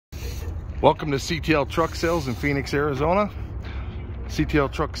Welcome to CTL Truck Sales in Phoenix, Arizona.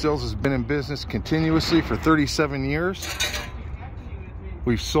 CTL Truck Sales has been in business continuously for 37 years.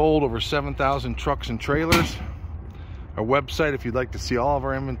 We've sold over 7,000 trucks and trailers. Our website, if you'd like to see all of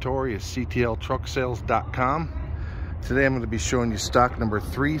our inventory, is ctltrucksales.com. Today I'm going to be showing you stock number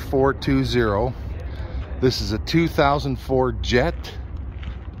 3420. This is a 2004 Jet.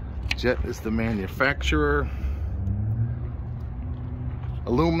 Jet is the manufacturer.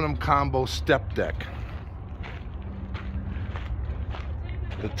 Aluminum combo step deck.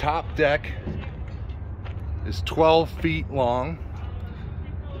 The top deck is 12 feet long.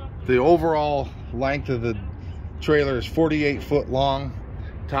 The overall length of the trailer is 48 foot long.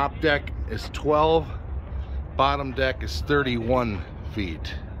 Top deck is 12. Bottom deck is 31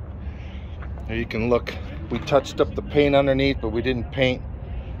 feet. Here you can look. We touched up the paint underneath, but we didn't paint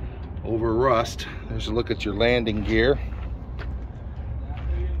over rust. There's a look at your landing gear.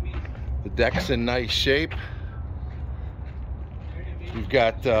 The deck's in nice shape. We've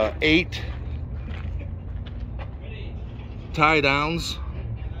got 8 tie downs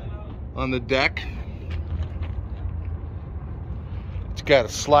on the deck. It's got a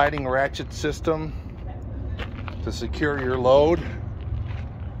sliding ratchet system to secure your load.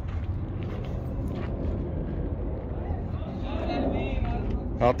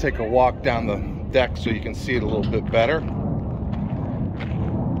 I'll take a walk down the deck so you can see it a little bit better.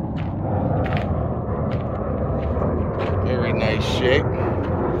 Very nice shape.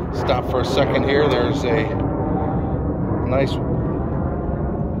 Stop for a second here. There's a nice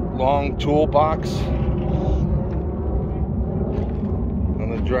long toolbox on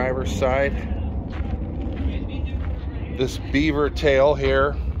the driver's side. This beaver tail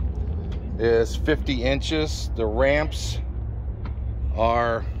here is 50 inches. The ramps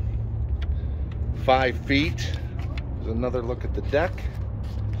are 5 feet. There's another look at the deck.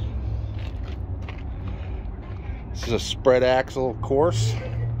 This is a spread axle, of course.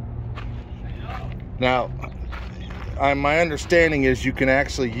 Now, my understanding is you can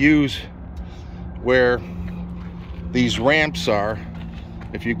actually use where these ramps are.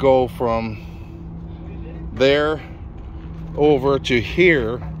 If you go from there over to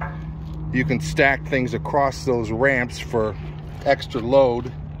here, you can stack things across those ramps for extra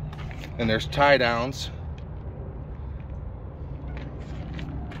load. And there's tie downs.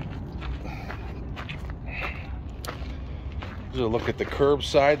 Here's a look at the curb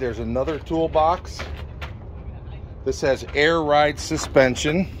side. There's another toolbox. This has air ride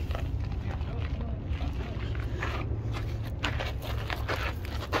suspension.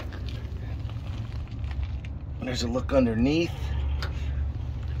 There's a look underneath.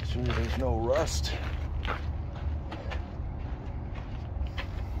 Make sure there's no rust.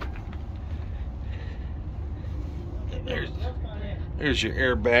 There's your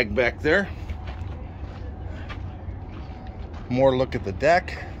airbag back there. More look at the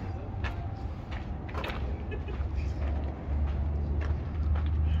deck.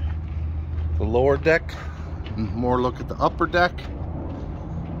 The lower deck. More look at the upper deck.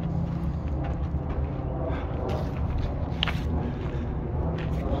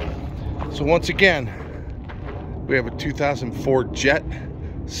 So once again, we have a 2004 Jet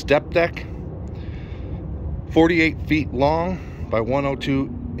step deck. 48 feet long by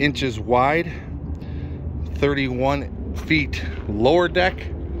 102 inches wide. 31 feet lower deck,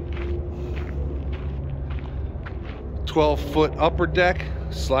 12-foot upper deck,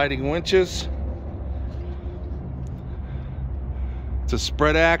 sliding winches. It's a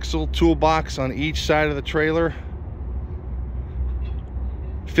spread axle toolbox on each side of the trailer.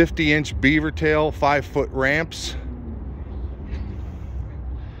 50-inch beaver tail, 5-foot ramps,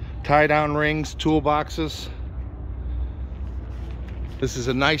 tie down rings, toolboxes. This is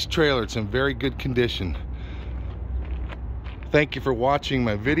a nice trailer. It's in very good condition. Thank you for watching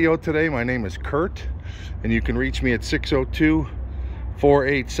my video today. My name is Curt, and you can reach me at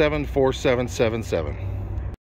 602-487-4777.